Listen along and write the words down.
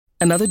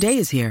Another day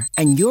is here,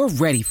 and you're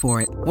ready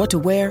for it. What to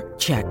wear?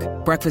 Check.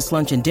 Breakfast,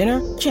 lunch, and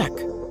dinner? Check.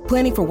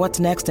 Planning for what's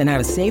next and how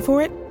to save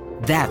for it?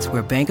 That's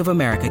where Bank of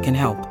America can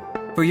help.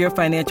 For your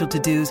financial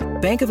to-dos,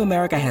 Bank of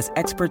America has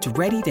experts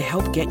ready to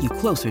help get you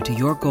closer to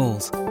your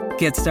goals.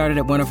 Get started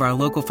at one of our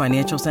local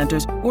financial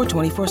centers or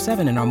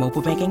 24/7 in our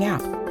mobile banking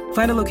app.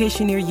 Find a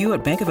location near you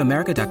at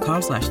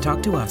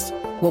bankofamerica.com/talktous.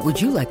 What would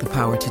you like the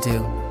power to do?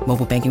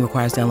 Mobile banking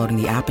requires downloading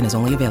the app and is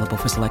only available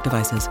for select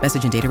devices.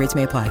 Message and data rates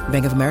may apply.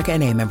 Bank of America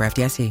N.A., member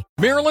FDIC.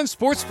 Maryland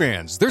sports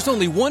fans, there's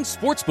only one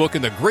sports book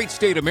in the great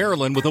state of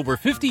Maryland with over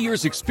 50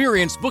 years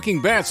experience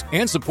booking bets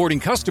and supporting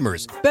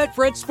customers.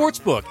 Betfred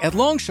Sportsbook at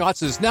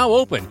Longshots is now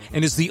open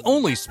and is the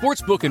only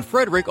sports book in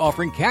Frederick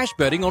offering cash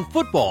betting on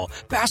football,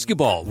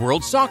 basketball,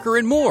 world soccer,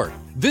 and more.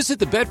 Visit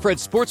the Betfred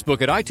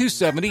Sportsbook at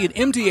I-270 and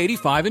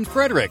MD-85 in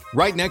Frederick,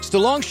 right next to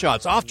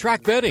Longshots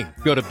off-track betting.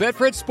 Go to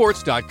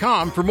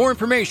betfredsports.com for more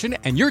information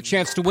and your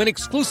chance to win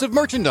exclusive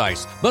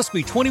merchandise. Must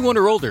be 21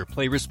 or older.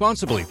 Play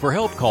responsibly. For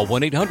help, call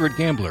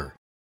 1-800-GAMBLER.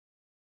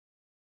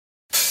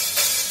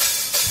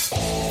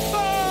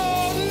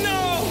 Oh,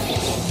 no!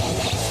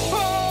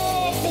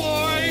 Oh,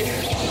 boy!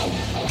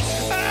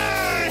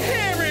 Ah,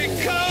 here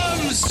it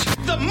comes!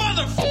 The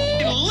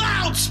motherfucking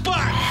loud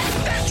spot!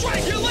 That's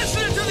right, you're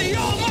listening to the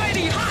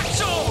almighty Hot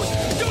Zone!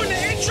 Doing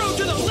the intro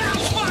to the Loud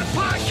Spot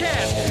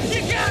podcast!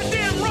 You're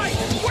goddamn right!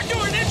 We're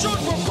doing intros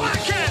for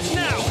podcasts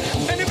now!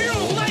 And if you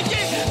don't like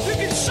it, you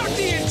can suck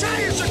the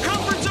entire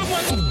circumference of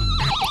my...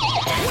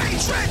 Wayne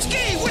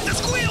Tretzky with the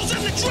squeals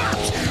and the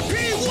drops!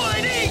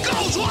 P1E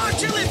goes hard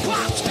till it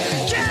pops!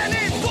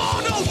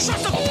 Cannonball, don't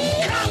trust a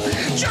cop!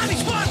 Johnny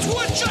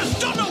Spotswood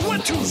just don't know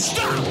when to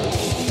stop!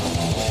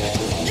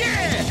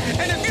 Yeah!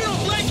 And if you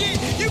don't like it,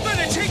 you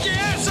better take your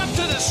ass up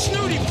to the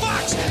snooty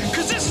box,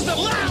 cause this is the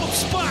Loud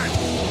Spot!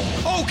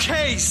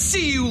 Okay,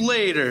 see you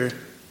later.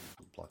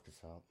 Pluck this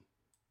out.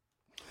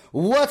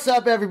 What's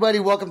up, everybody?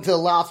 Welcome to the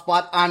Loud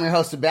Spot. I'm your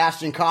host,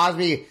 Sebastian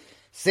Cosby.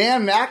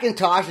 Sam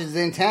McIntosh is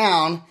in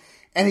town,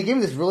 and he gave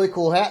me this really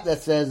cool hat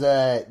that says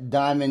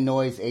Diamond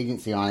Noise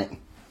Agency on it.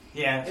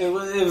 Yeah, it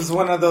was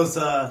one of those,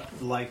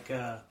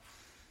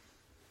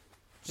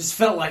 just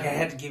felt like I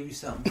had to give you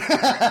something.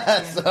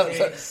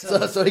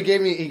 So he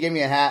gave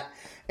me a hat.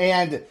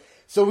 And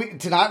so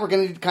tonight we're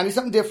going to kind of do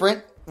something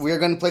different. We're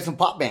going to play some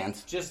pop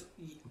bands. Just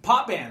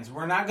pop bands.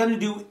 We're not going to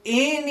do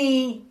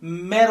any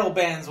metal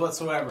bands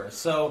whatsoever.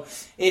 So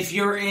if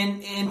you're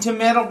into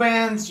metal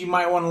bands, you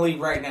might want to leave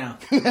right now.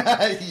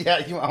 Yeah,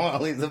 you might want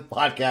to leave the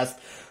podcast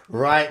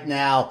right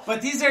now.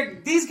 But these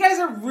guys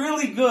are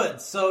really good,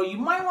 so you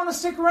might want to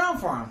stick around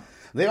for them.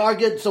 They are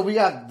good. So we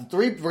got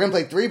we're going to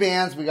play three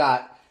bands. We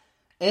got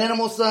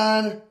Animal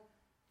Sun,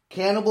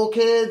 Cannibal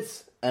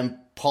Kids, and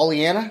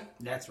Pollyanna.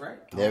 That's right.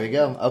 There we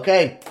go.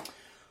 Okay.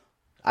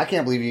 I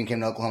can't believe you came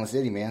to Oklahoma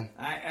City, man.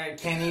 I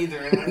can't either.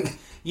 And,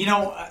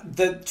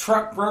 the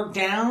truck broke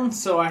down,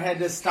 so I had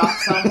to stop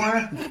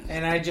somewhere,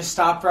 and I just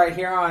stopped right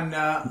here on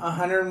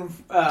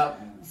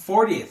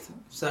 140th.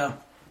 So,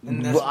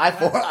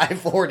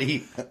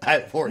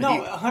 I-40.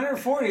 No,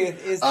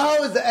 140th is...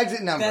 Oh, is the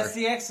exit number. That's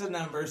the exit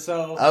number,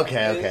 so...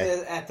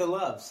 Okay. At the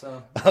Love,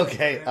 so...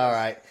 Okay, all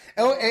right.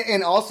 Oh,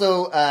 and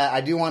also,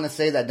 I do want to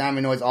say that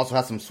Diamond Noise also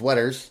has some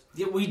sweaters.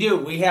 Yeah, we do.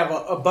 We have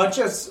a bunch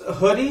of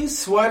hoodies,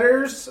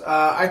 sweaters.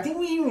 I think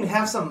we even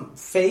have some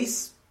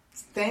face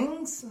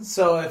things.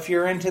 So if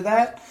you're into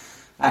that,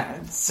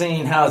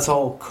 seeing how it's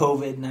all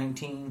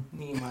COVID-19,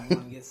 you might want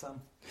to get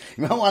some.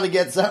 You might want to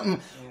get something.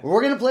 Yeah.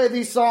 We're going to play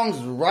these songs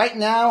right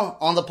now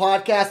on the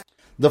podcast.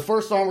 The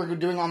first song we're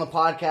doing on the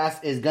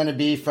podcast is going to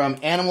be from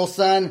Animal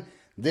Sun.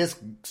 This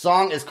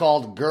song is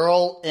called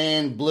Girl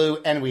in Blue,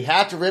 and we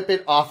have to rip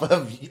it off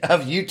of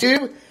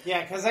YouTube.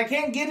 Yeah, because I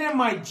can't get in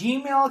my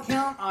Gmail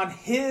account on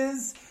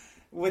his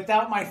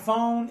without my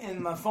phone, and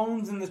my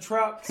phone's in the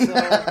truck. So,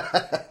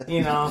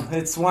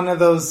 it's one of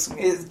those...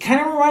 It kind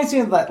of reminds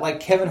me of that like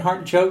Kevin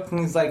Hart joke, and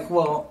he's like,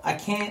 well, I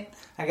can't...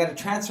 I got to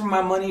transfer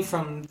my money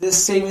from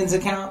this savings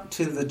account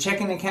to the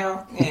checking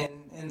account,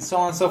 and so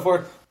on and so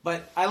forth.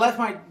 But I left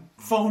my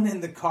phone in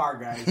the car,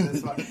 guys.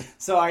 That's why.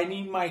 So I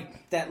need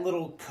that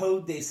little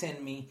code they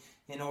send me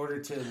in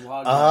order to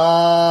log in.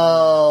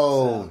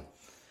 Oh. So,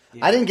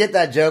 yeah. I didn't get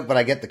that joke, but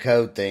I get the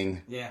code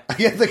thing. Yeah. I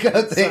get the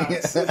code thing.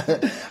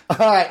 All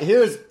right,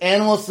 here's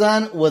Animal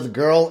Sun with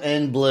Girl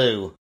in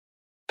Blue.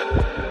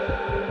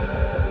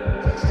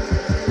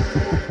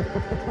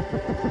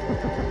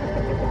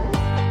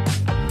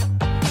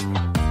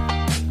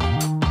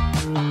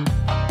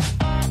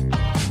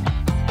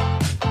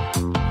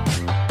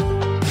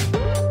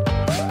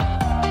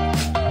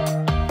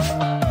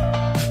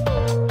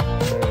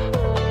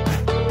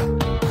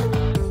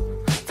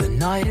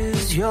 Night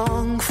is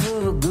young,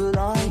 for good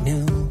I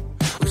knew.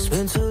 We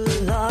spent a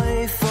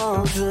life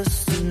all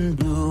dressed in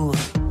blue.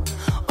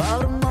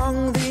 Out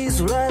among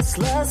these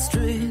restless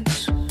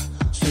streets,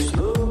 she's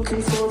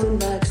looking for the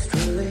next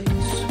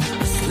release.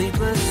 A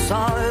sleepless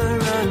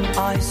siren,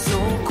 eyes so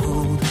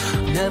cold,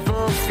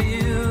 never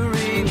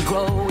fearing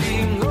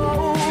growing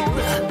old.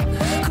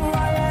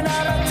 Crying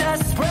out a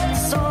desperate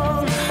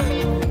song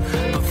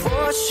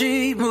before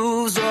she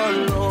moves on.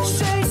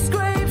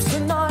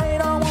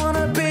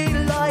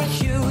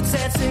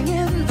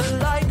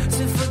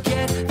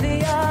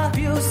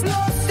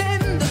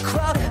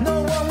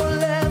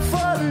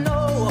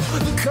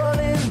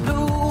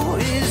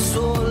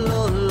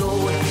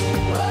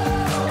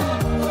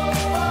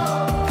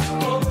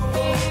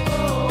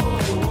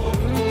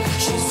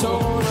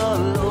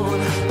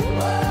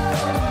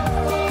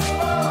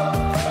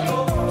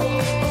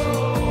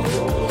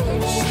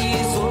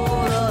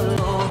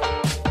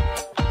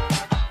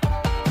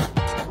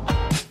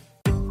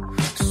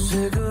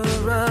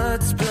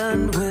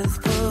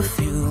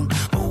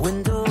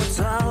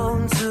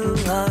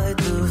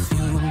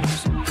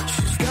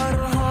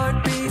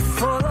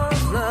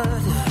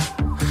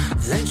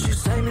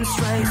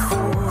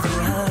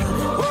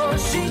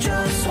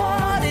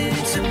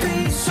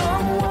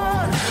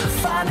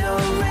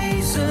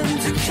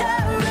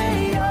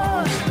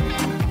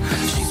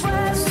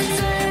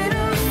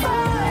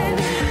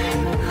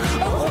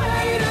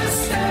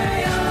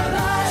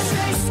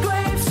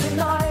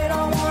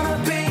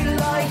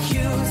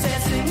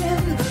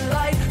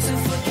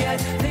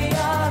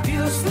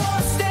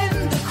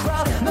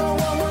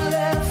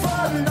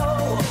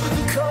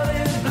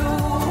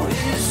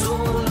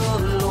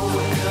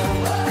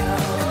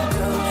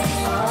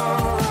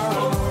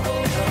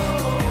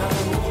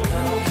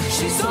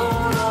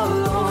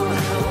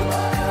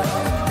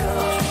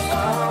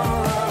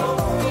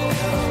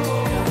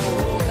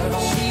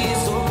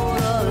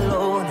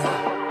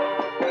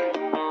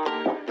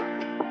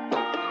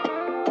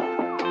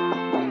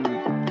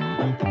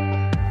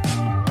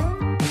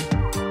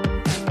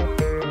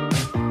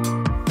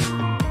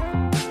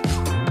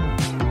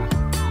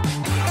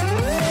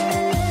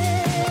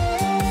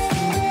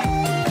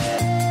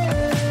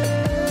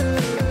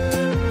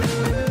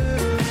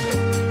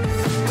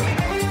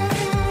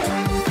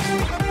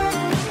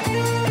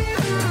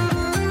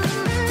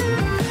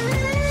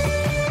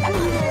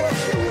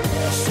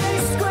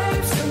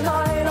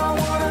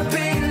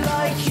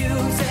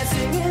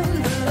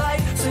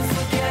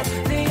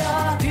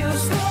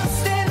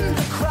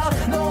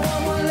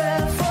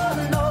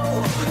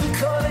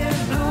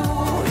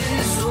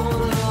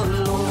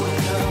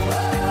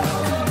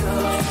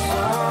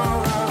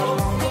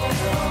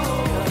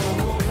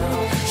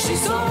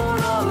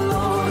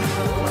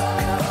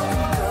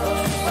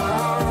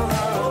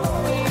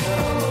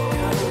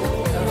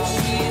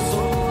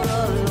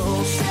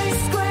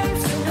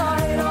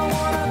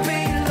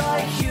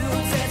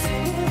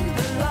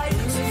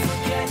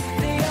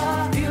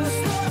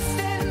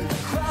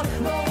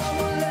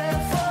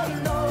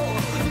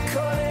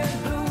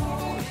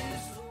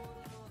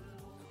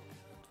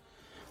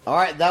 All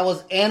right, that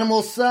was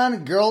Animal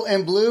Sun, Girl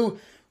in Blue.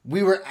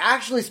 We were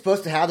actually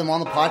supposed to have them on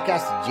the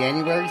podcast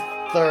January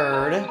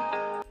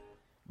 3rd,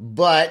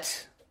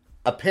 but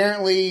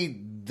apparently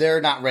they're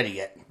not ready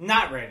yet.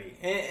 Not ready.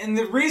 And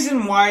the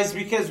reason why is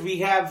because we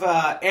have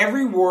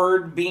every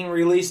word being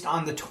released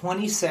on the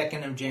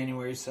 22nd of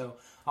January, so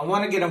I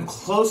want to get them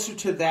closer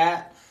to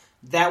that.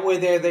 That way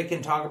there they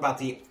can talk about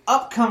the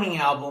upcoming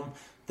album,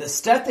 the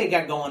stuff they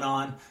got going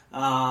on,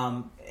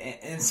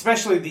 and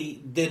especially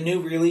the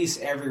new release,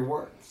 Every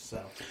Word.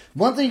 So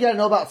one thing you got to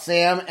know about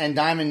Sam and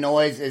Diamond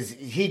Noise is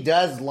he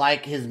does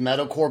like his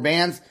metalcore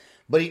bands,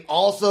 but he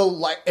also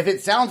if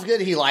it sounds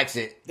good, he likes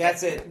it.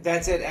 That's it.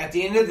 At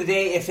the end of the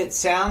day, if it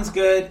sounds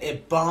good,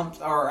 it bumps,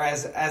 or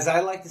as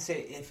I like to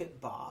say, if it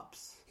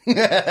bops,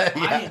 Yeah.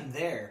 I am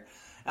there.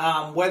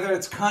 Whether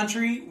it's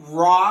country,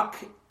 rock,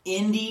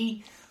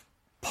 indie,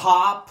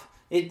 pop,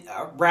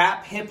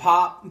 rap, hip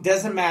hop,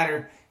 doesn't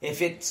matter.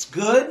 If it's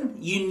good,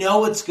 you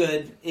know it's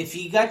good. If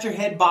you got your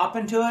head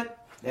bopping to it,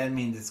 that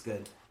means it's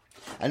good.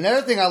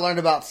 Another thing I learned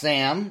about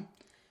Sam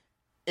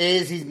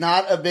is he's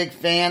not a big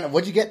fan.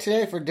 What'd you get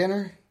today for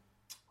dinner?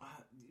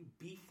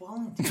 Beef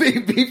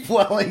Wellington. Beef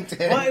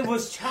Wellington. Well, it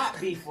was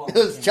chopped beef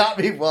Wellington. It was chopped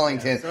beef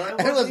Wellington. Yeah, so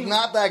it was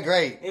not that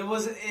great. It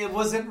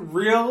wasn't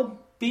real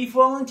beef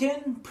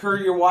Wellington, per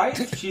your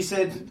wife. She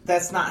said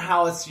that's not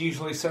how it's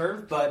usually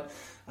served, but...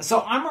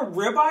 So I'm a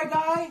ribeye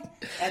guy.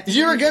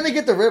 You were going to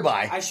get the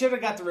ribeye. I should have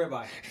got the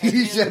ribeye.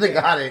 You should have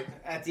got it.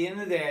 At the end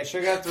of the day, I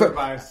should have got the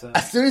ribeye. So.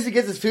 As soon as he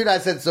gets his food, I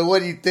said, so what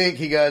do you think?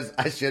 He goes,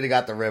 I should have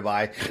got the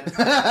ribeye.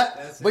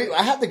 That's Wait,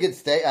 I have the good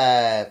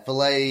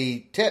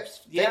filet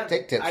tips. Yeah,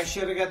 Steak tips. I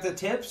should have got the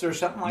tips or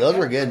something like Those that.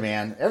 were good,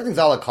 man. Everything's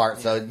a la carte,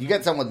 so you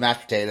get something with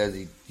mashed potatoes,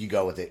 you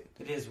go with it.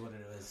 It is what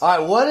it is. All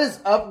right, what is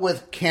up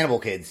with Cannibal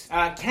Kids?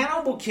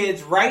 Cannibal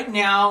Kids, right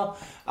now,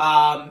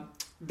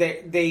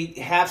 they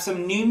have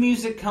some new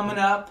music coming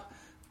up.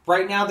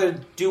 Right now, they're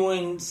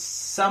doing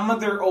some of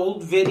their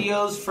old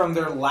videos from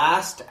their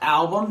last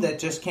album that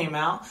just came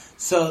out.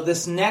 So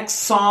this next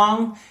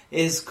song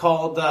is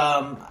called,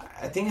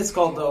 I think it's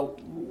called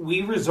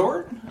We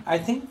Resort, I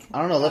think.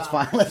 I don't know. Let's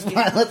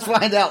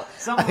find out.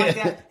 Something like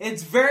that.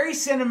 It's very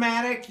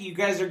cinematic. You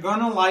guys are going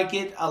to like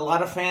it. A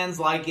lot of fans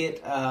like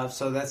it.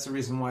 So that's the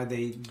reason why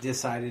they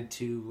decided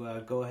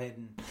to go ahead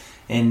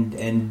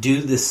and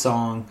do this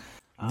song.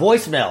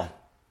 Voicemail.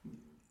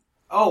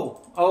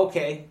 Oh,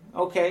 okay.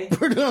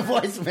 We're doing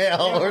voicemail.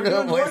 Yeah, we're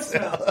doing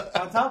voicemail.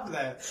 on top of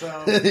that. So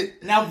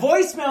now,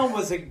 Voicemail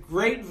was a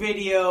great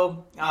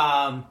video.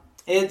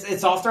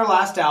 It's off their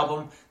last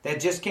album that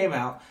just came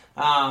out.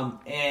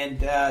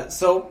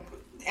 So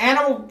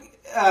Cannibal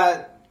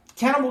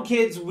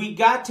Kids, we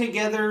got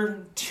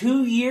together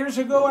 2 years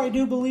ago, I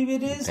do believe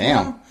it is.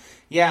 Damn. Now.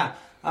 Yeah.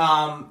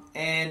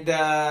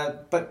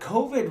 But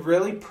COVID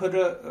really put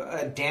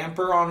a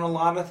damper on a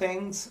lot of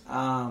things.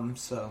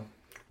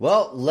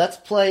 Well, let's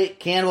play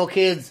Cannibal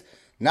Kids.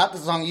 Not the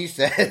song you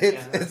said.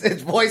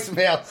 It's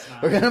Voicemail.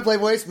 We're going to play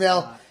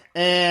Voicemail.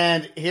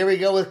 And here we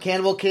go with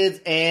Cannibal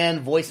Kids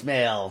and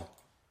Voicemail.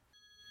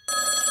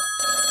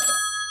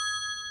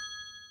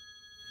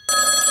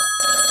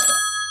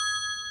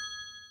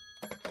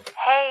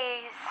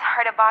 Hey,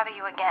 sorry to bother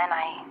you again.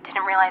 I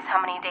didn't realize how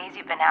many days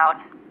you've been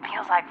out.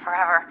 Feels like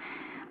forever.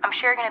 I'm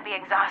sure you're going to be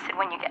exhausted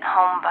when you get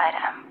home, but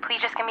please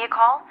just give me a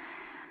call. All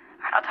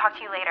right, I'll talk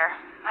to you later.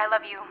 I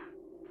love you.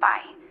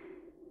 Bye.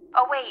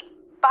 Oh, wait.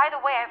 By the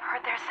way, I've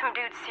heard there's some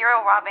dudes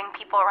serial robbing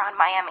people around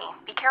Miami.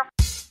 Be careful.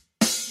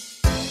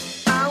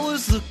 I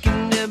was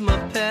looking at my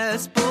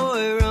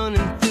passport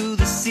running through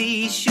the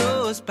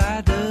seashores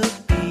by the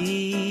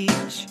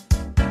beach.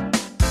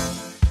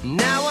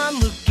 Now I'm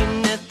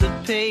looking at the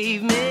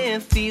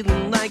pavement,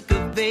 feeling like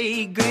a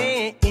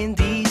vagrant in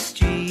these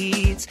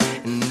streets.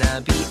 And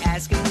I'd be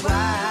asking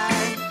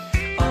why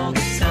all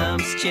the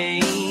times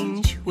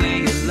change, where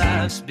your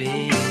life's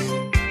been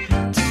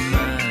to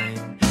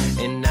mine.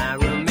 And I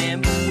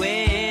remember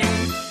when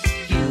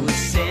you would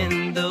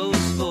send those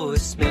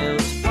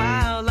voicemails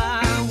while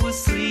I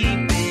was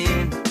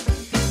sleeping.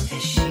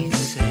 And she'd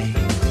say,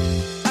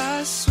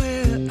 I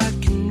swear I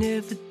can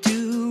never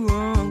do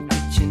wrong,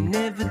 but you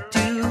never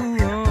do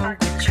wrong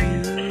with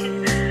you.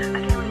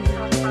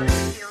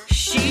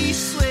 She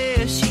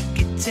swears she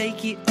could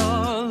take it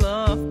all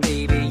off,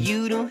 baby.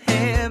 You don't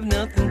have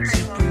nothing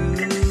to prove.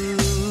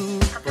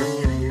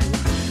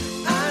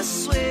 I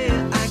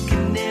swear I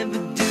can never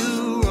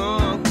do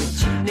wrong, but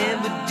you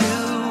never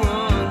do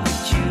wrong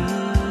with you.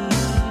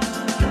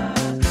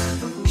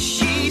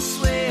 She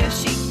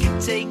swears she could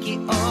take it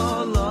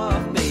all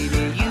off,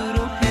 baby. You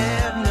don't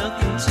have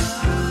nothing to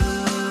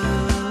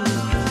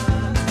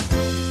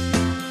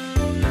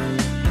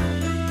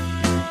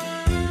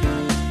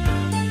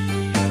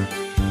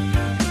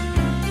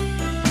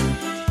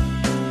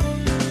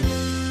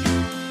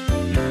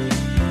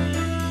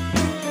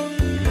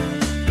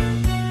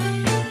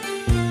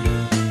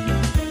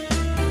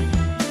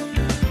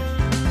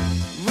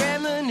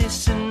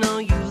reminiscing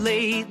on you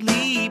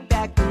lately.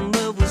 Back when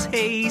love was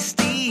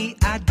hasty,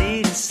 I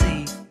didn't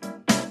see.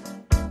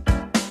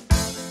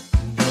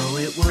 Though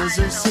it was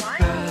a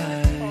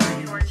surprise.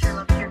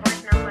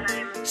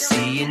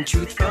 and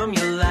truth from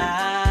your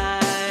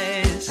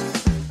lies.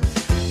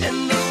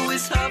 And though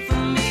it's hard for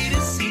me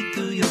to see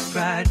through your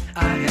pride,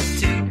 I have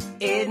to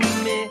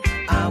admit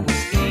I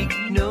was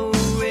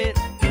ignorant.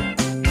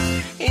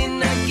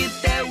 And I get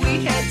that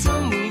we had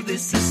to move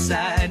this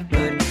aside,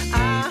 but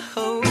I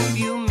hope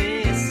you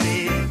miss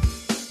it,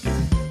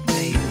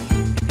 baby.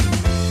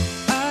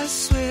 I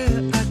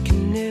swear I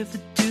can never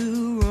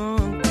do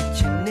wrong, but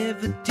you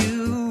never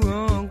do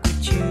wrong,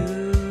 could you?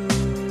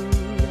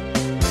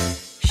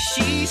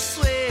 She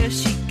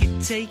swears she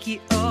could take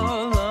it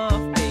all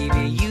off,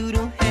 baby. You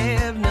don't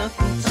have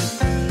nothing to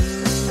prove.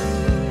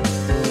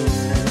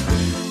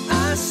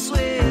 I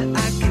swear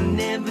I can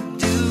never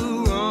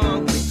do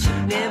wrong, but you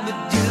never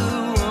do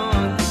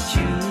wrong, could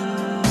you?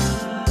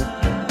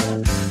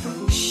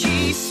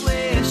 She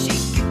swears she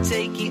could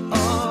take it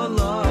all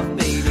off,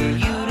 baby.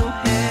 You don't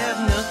have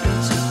nothing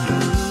to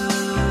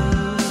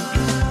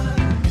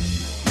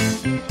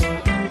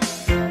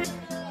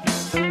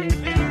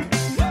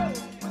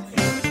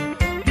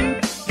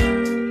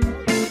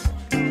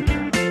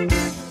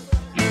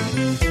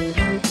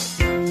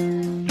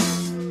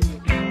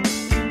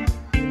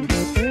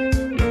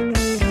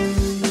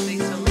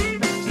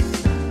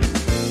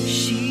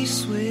She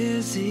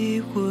swears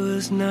it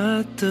was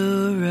not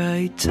the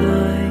right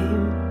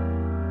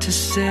time to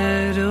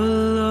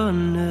settle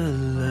on a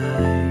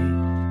lie.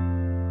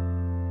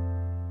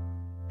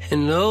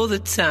 And oh, the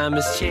time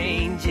is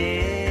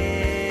changing.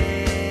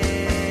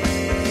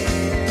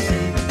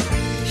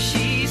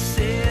 She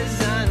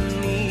says I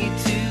need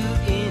to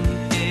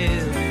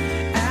inhale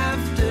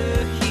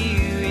after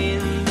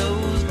hearing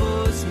those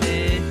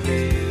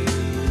voicemails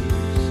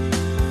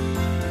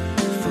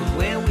from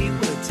when we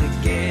were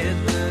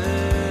together.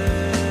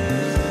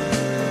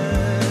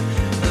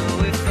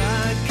 Though if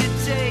I could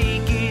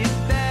take it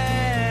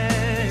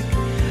back,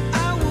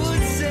 I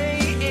would say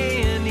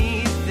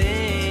anything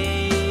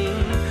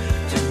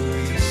to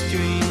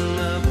restring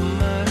up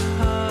my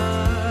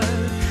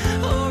heart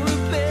or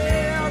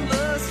rebel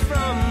us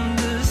from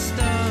the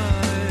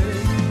start.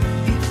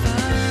 If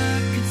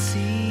I could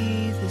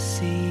see the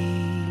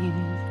scene,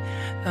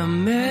 a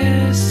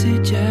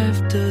message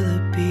after the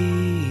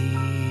beep.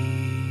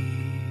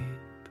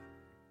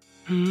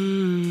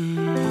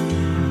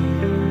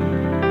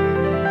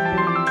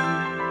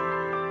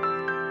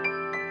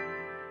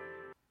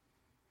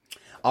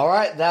 All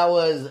right, that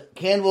was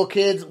Cannibal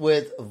Kids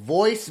with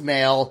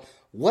Voicemail.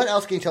 What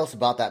else can you tell us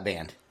about that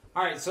band?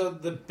 All right, so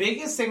the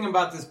biggest thing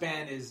about this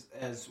band is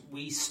as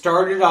we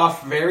started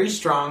off very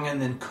strong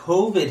and then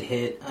COVID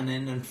hit, and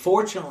then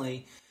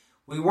unfortunately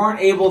we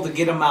weren't able to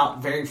get them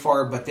out very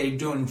far, but they're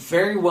doing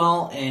very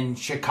well in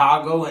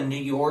Chicago and New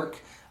York.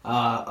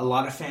 A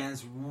lot of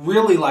fans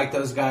really like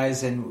those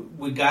guys, and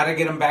we got to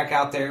get them back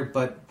out there,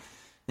 but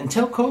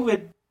until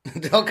COVID,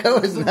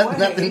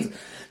 Nothing's...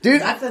 Dude,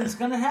 nothing's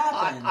going to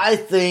happen. I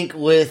think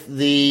with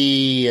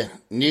the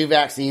new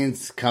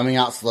vaccines coming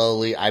out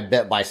slowly, I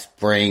bet by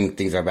spring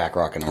things are back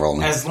rocking and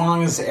rolling. As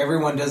long as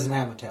everyone doesn't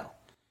have a tail.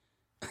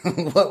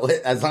 What?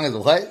 As long as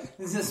what?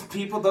 It's just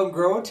people don't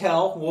grow a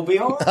tail, we'll be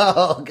all right.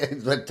 Oh, okay.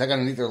 Like tuck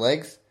underneath their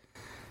legs?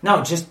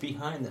 No, just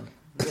behind them.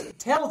 The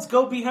tails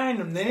go behind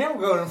them. They never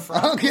go in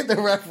front. I don't get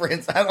the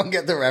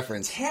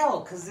reference. Tail,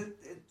 because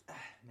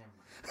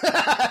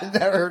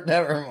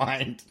Never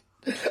mind.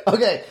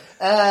 Okay,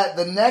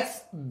 the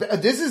next.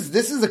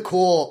 This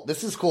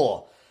is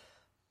cool.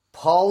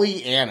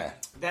 Pollyanna.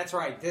 That's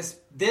right.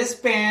 This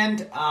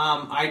band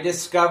I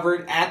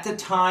discovered at the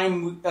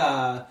time.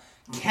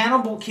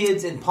 Cannibal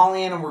Kids and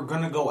Pollyanna were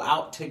going to go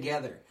out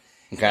together.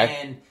 Okay.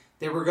 And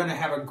they were going to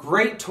have a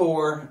great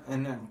tour,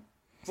 and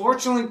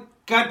unfortunately,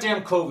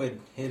 goddamn COVID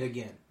hit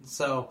again.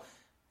 So,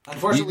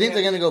 unfortunately, You think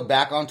they're going to go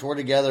back on tour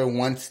together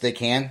once they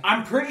can?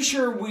 I'm pretty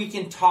sure we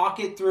can talk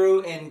it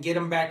through and get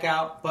them back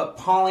out. But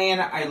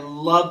Pollyanna, I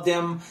love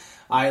them.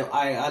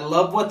 I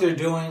love what they're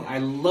doing. I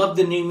love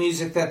the new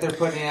music that they're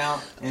putting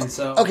out. And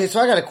so, Okay, so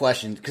I got a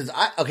question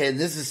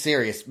this is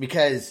serious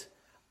because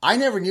I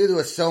never knew there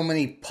was so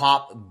many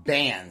pop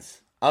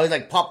bands. I was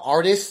like pop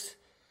artists.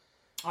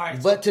 all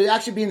right, But to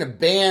actually be in a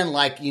band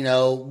like,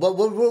 what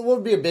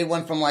would be a big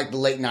one from like the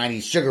late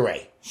 90s? Sugar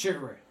Ray.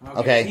 Sugar Ray.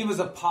 Okay. He was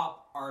a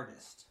pop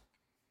artist.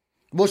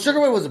 Well,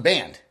 Sugar Ray was a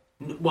band.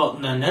 Well,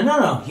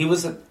 no. He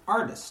was an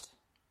artist.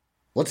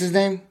 What's his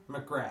name?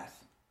 McGrath.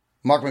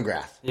 Mark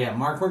McGrath. Yeah,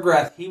 Mark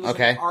McGrath. He was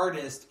an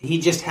artist. He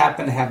just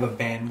happened to have a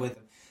band with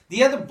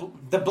him.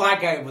 The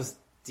black guy was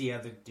the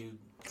other dude.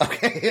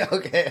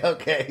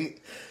 Okay.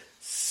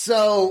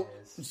 So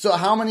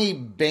how many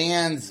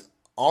bands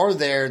are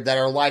there that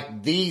are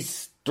like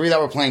these three that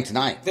we're playing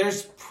tonight?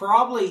 There's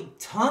probably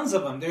tons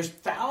of them. There's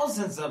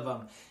thousands of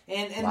them.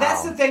 And Wow.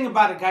 that's the thing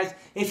about it, guys.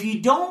 If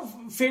you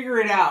don't figure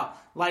it out,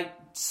 like,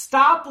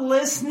 stop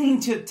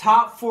listening to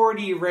Top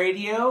 40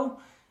 radio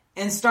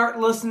and start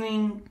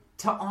listening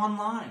to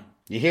online.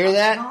 You hear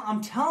that?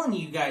 I'm telling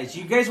you guys.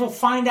 You guys will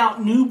find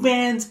out new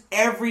bands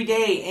every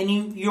day,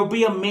 and you'll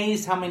be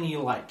amazed how many you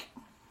like.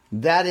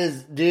 That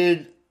is,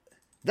 dude,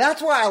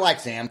 that's why I like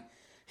Sam.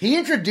 He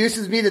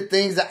introduces me to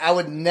things that I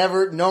would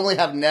never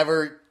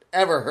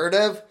ever heard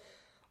of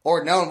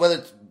or known, whether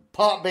it's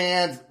pop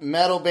bands,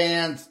 metal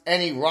bands,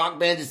 any rock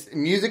bands, just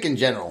music in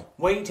general.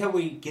 Wait until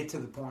we get to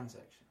the porn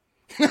section.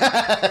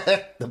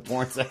 The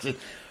porn section.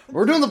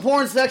 We're doing the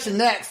porn section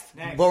next.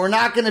 But we're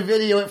not going to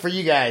video it for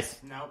you guys.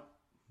 Nope.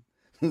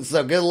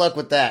 So good luck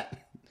with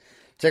that.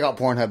 Check out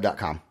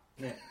Pornhub.com.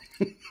 Yeah.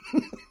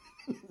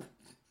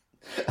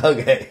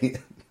 Okay.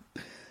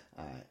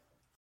 All right.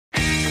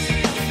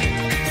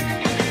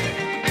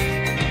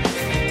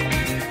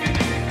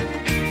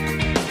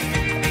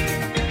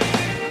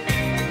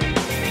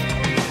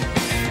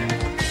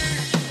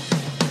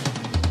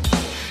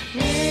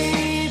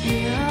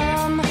 Maybe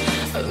I'm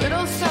a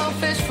little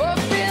selfish for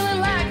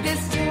feeling like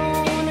this.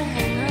 Don't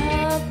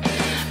hang up.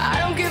 I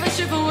don't give a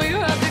shit for what you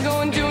have to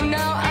go and do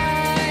now.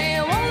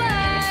 I won't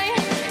lie.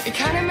 It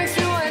kind of makes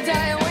me want to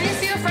die when you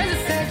see your friends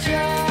that said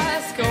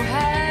just go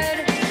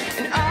ahead.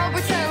 And I'll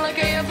pretend like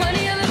I have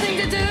plenty other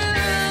things to do.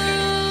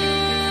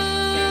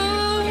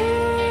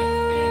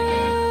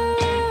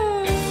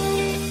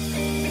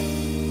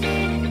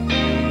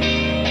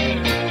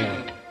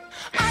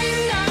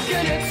 I'm not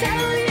gonna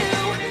tell you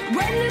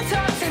when to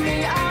talk to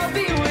me. I'll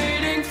be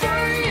waiting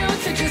for you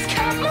to just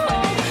come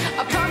home.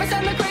 I promise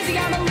I'm not crazy,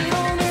 I'm a little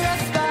on the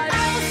rough spot.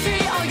 I'll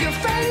see all your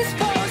friends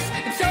post.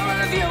 It's all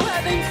of you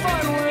having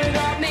fun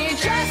without me.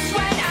 Just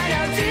when I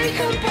now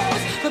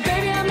decompose. But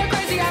baby, I'm not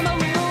crazy, I'm a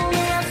little on the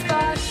rough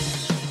spot.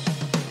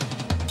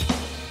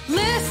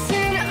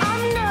 Listen,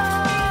 I'm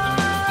not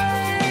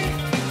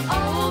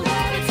all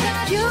that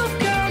time. You've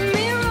got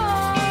me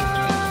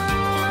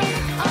wrong.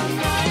 I'm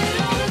not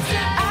it all the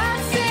time. I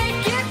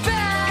take it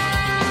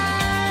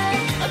back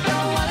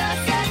about what I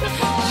said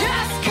before.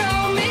 Just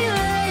call me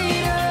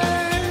later.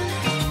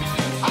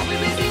 I'll be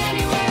busy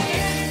anyway.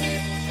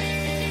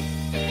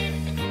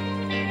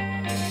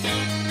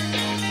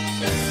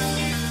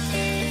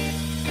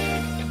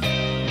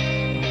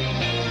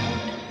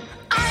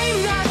 I'm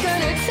not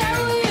gonna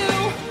tell you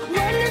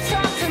when to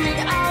talk to me.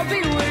 I'll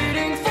be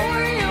waiting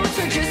for you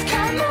to just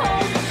come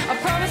home. I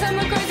promise I'm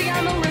not crazy,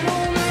 I'm a little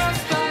on the rough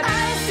spot.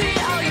 I see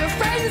all your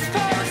friends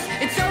post.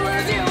 It's all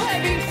of you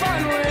having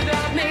fun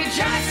without me.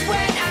 Just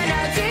when I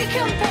now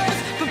decompose.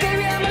 But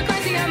baby, I'm not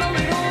crazy, I'm a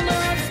little on the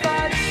rough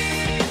spot.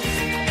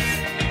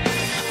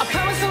 I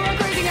promise I'm not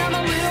crazy, I'm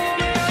a little on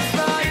the rough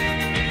spot.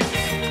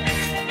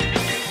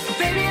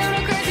 Baby, I'm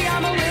not crazy,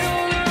 I'm a little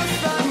on the rough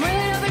spot. I'm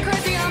really not that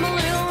crazy, I'm a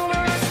little on the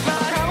rough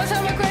spot. I promise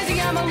I'm not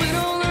crazy, I'm a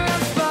little on the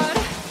rough spot.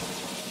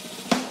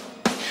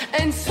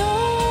 And so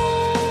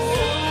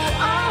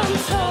I'm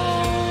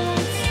told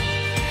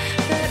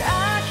that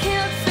I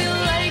can't feel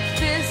like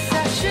this. I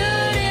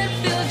shouldn't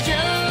feel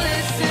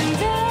jealous, and I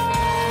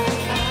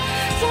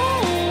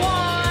don't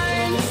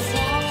want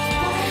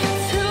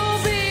to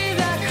be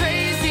that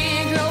crazy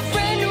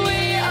girlfriend we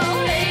all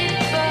hate.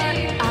 But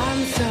I'm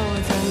so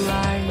done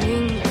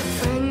lying.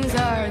 Friends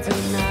are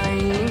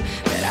denying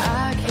that I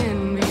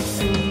can be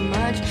too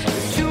much.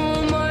 It's too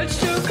much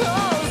to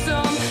call.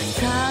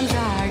 Sometimes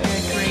I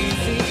get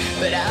crazy,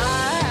 but I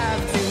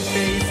have to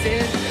face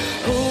it.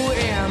 Who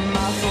am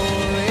I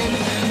fooling?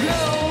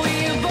 Girl, we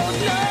both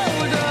know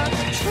the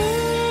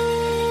truth.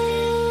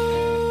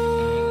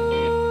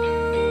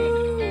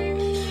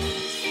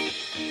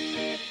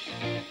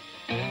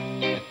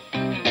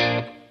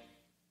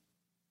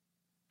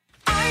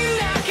 I'm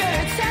not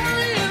gonna tell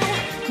you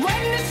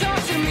when to talk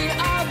to me.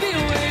 I'll be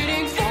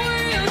waiting for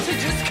you to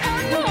just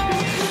come home.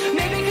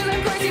 Maybe 'cause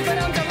I'm crazy, but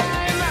I'm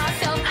denying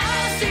myself.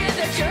 I'll see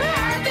that you're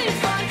having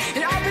fun,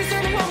 and I'll be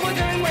sitting home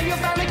wondering when you'll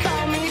finally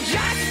call me.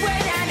 Just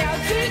when I now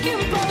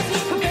decompose.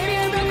 But baby,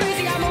 I'm not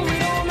crazy, I'm a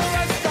little on the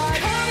rough spot.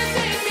 Come and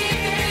save me,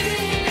 baby.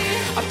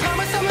 I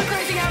promise I'm not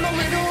crazy, I'm a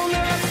little on the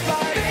rough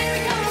spot. Baby,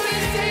 come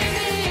and save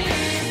me.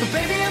 But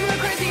baby, I'm not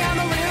crazy, I'm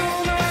a little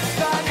on the rough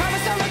spot.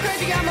 Promise I'm not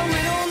crazy, I'm a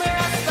little on the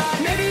rough spot.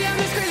 Maybe I'm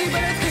just crazy,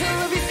 but it's 'cause I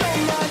love you so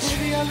much.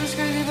 Maybe I'm just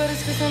crazy, but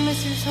it's 'cause I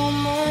miss you so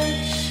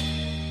much.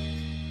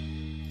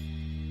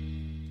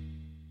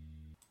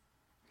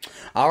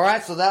 All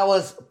right, so that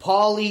was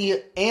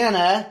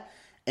Pollyanna,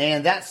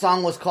 and that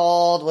song was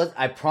called, what?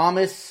 I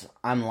Promise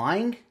I'm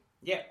Lying?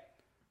 Yeah.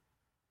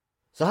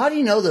 So how do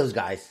you know those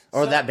guys,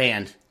 or that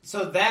band?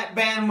 So that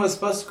band was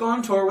supposed to go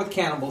on tour with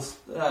Cannibal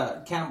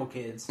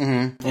Kids.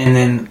 Mm-hmm. And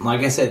then,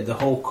 like I said, the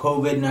whole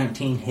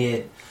COVID-19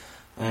 hit,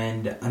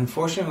 and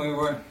unfortunately we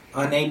were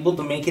unable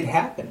to make it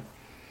happen.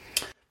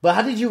 But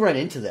how did you run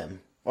into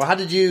them? Or how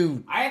did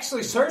you... I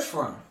actually searched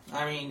for them.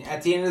 I mean,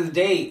 at the end of the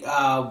day,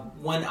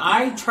 when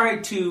I try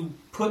to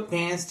put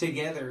bands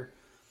together,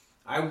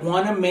 I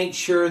want to make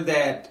sure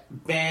that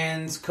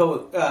bands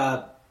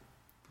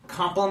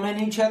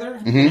complement each other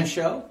in a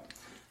show.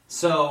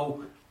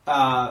 So,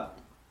 I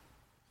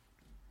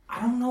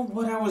don't know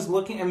what I was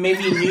looking at.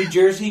 Maybe New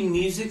Jersey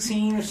music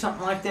scene or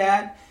something like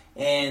that.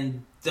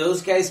 And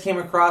those guys came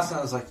across, and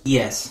I was like,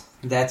 yes,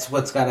 that's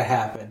what's got to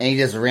happen. And you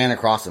just ran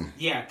across them.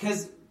 Yeah,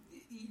 because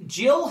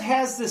Jill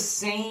has the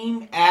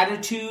same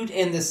attitude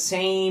and the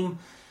same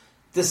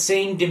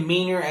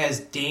demeanor as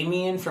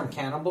Damien from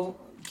Cannibal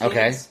Kids.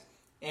 Okay.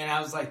 And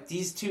I was like,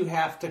 these two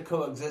have to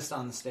coexist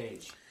on the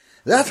stage.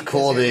 That's because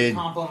cool, they dude.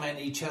 would complement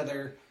each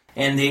other,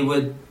 and they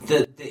would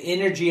the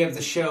energy of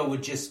the show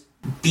would just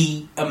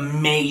be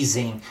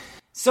amazing.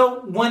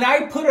 So when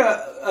I put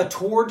a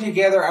tour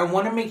together, I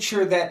want to make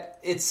sure that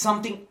it's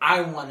something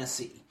I want to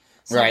see.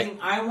 Something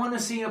I want to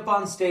see up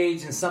on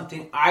stage and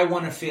something I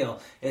want to feel.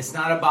 It's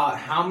not about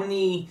how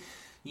many,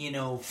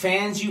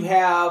 fans you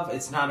have.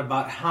 It's not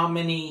about how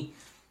many,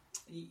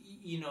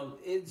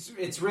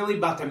 it's really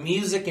about the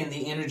music and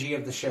the energy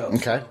of the show.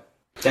 Okay.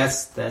 So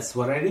that's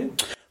what I do.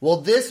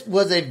 Well, this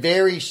was a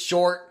very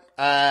short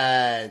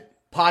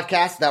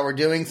podcast that we're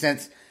doing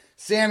since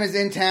Sam is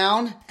in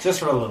town. Just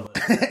for a little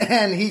bit.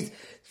 And this is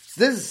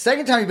the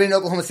second time you've been in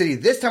Oklahoma City.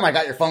 This time I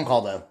got your phone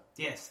call, though.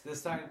 Yes,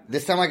 this time.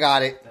 This time I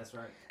got it. That's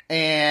right.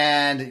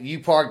 And you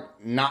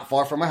parked not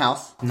far from my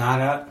house.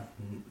 Not a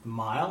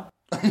mile?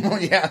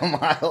 Yeah, a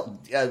mile.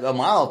 Yeah, a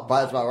mile,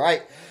 that's about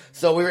right.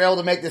 So we were able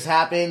to make this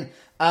happen.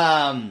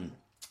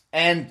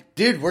 And,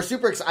 dude, we're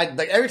super excited.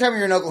 Like, every time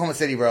you're in Oklahoma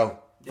City, bro,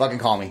 fucking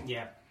call me.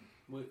 Yeah.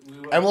 We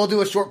will. And we'll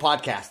do a short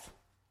podcast.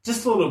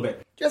 Just a little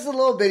bit. Just a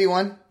little bitty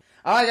one.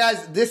 All right,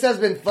 guys, this has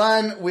been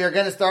fun. We are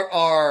going to start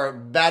our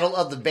Battle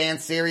of the Band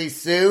series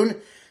soon.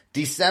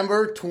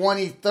 December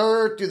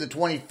 23rd through the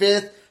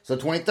 25th. So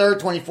 23rd,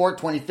 24th,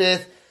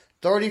 25th.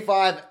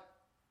 35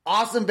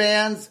 awesome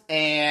bands.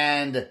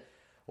 And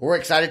we're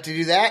excited to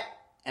do that.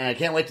 And I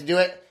can't wait to do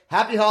it.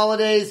 Happy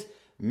holidays.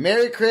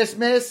 Merry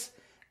Christmas.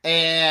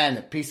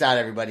 And peace out,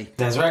 everybody.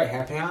 That's right.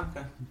 Happy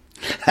Hanukkah.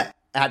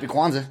 Happy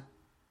Kwanzaa.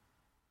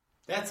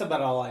 That's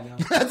about all I know.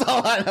 That's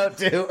all I know,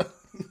 too.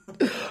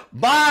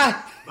 Bye.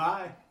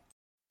 Bye.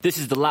 This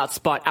is the Loud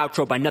Spot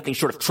outro by Nothing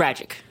Short of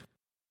Tragic.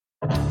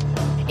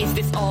 Is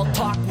this all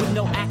talk with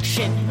no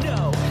action?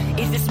 No.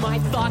 Is this my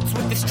thoughts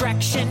with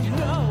distraction?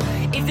 No.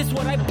 Is this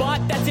what I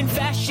bought that's in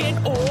fashion?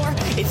 Or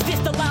is this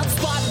the Loud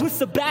Spot with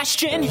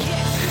Sebastian?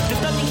 Yes.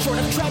 Does Nothing Short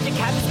of Tragic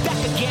have us back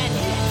again?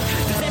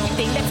 Yes. Does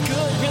everything that's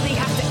good really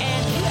have to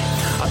end?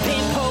 Yes. Our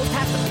pin post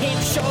has the pin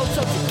show,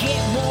 so to get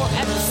more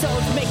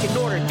episodes, make an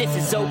order, this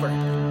is over.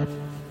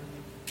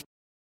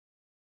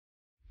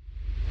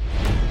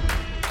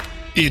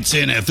 It's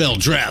NFL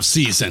draft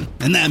season,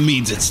 and that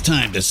means it's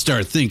time to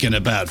start thinking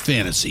about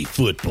fantasy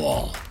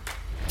football.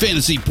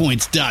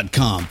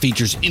 FantasyPoints.com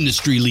features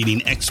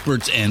industry-leading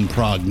experts and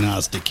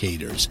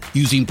prognosticators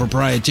using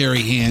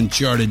proprietary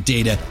hand-charted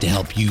data to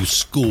help you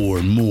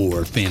score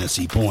more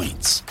fantasy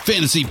points.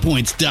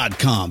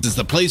 FantasyPoints.com is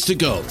the place to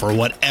go for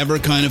whatever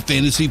kind of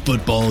fantasy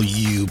football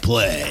you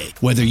play.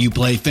 Whether you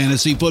play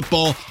fantasy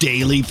football,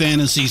 daily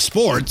fantasy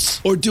sports,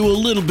 or do a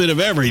little bit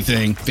of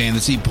everything,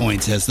 Fantasy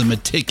Points has the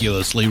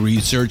meticulously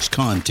researched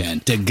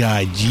content to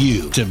guide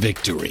you to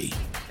victory.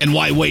 And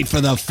why wait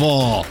for the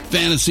fall?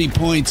 Fantasy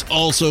Points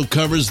also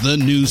covers the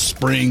new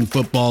spring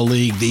football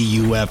league, the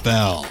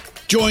UFL.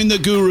 Join the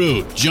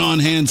guru, John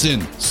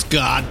Hansen,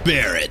 Scott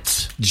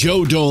Barrett,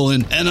 Joe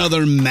Dolan, and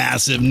other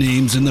massive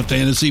names in the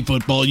fantasy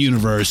football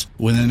universe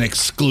with an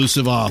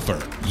exclusive offer.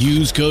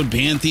 Use code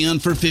Pantheon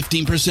for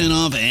 15%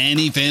 off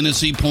any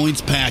Fantasy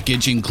Points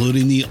package,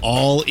 including the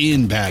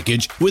all-in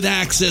package, with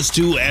access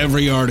to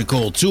every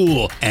article,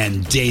 tool,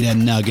 and data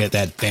nugget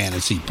that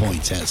Fantasy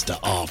Points has to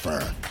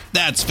offer.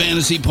 That's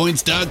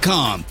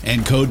FantasyPoints.com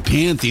and code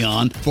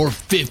Pantheon for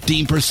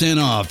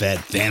 15% off at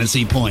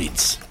Fantasy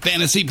Points.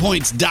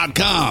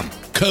 FantasyPoints.com,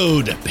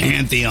 code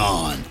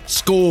Pantheon.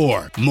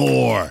 Score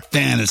more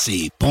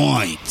fantasy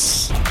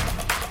points.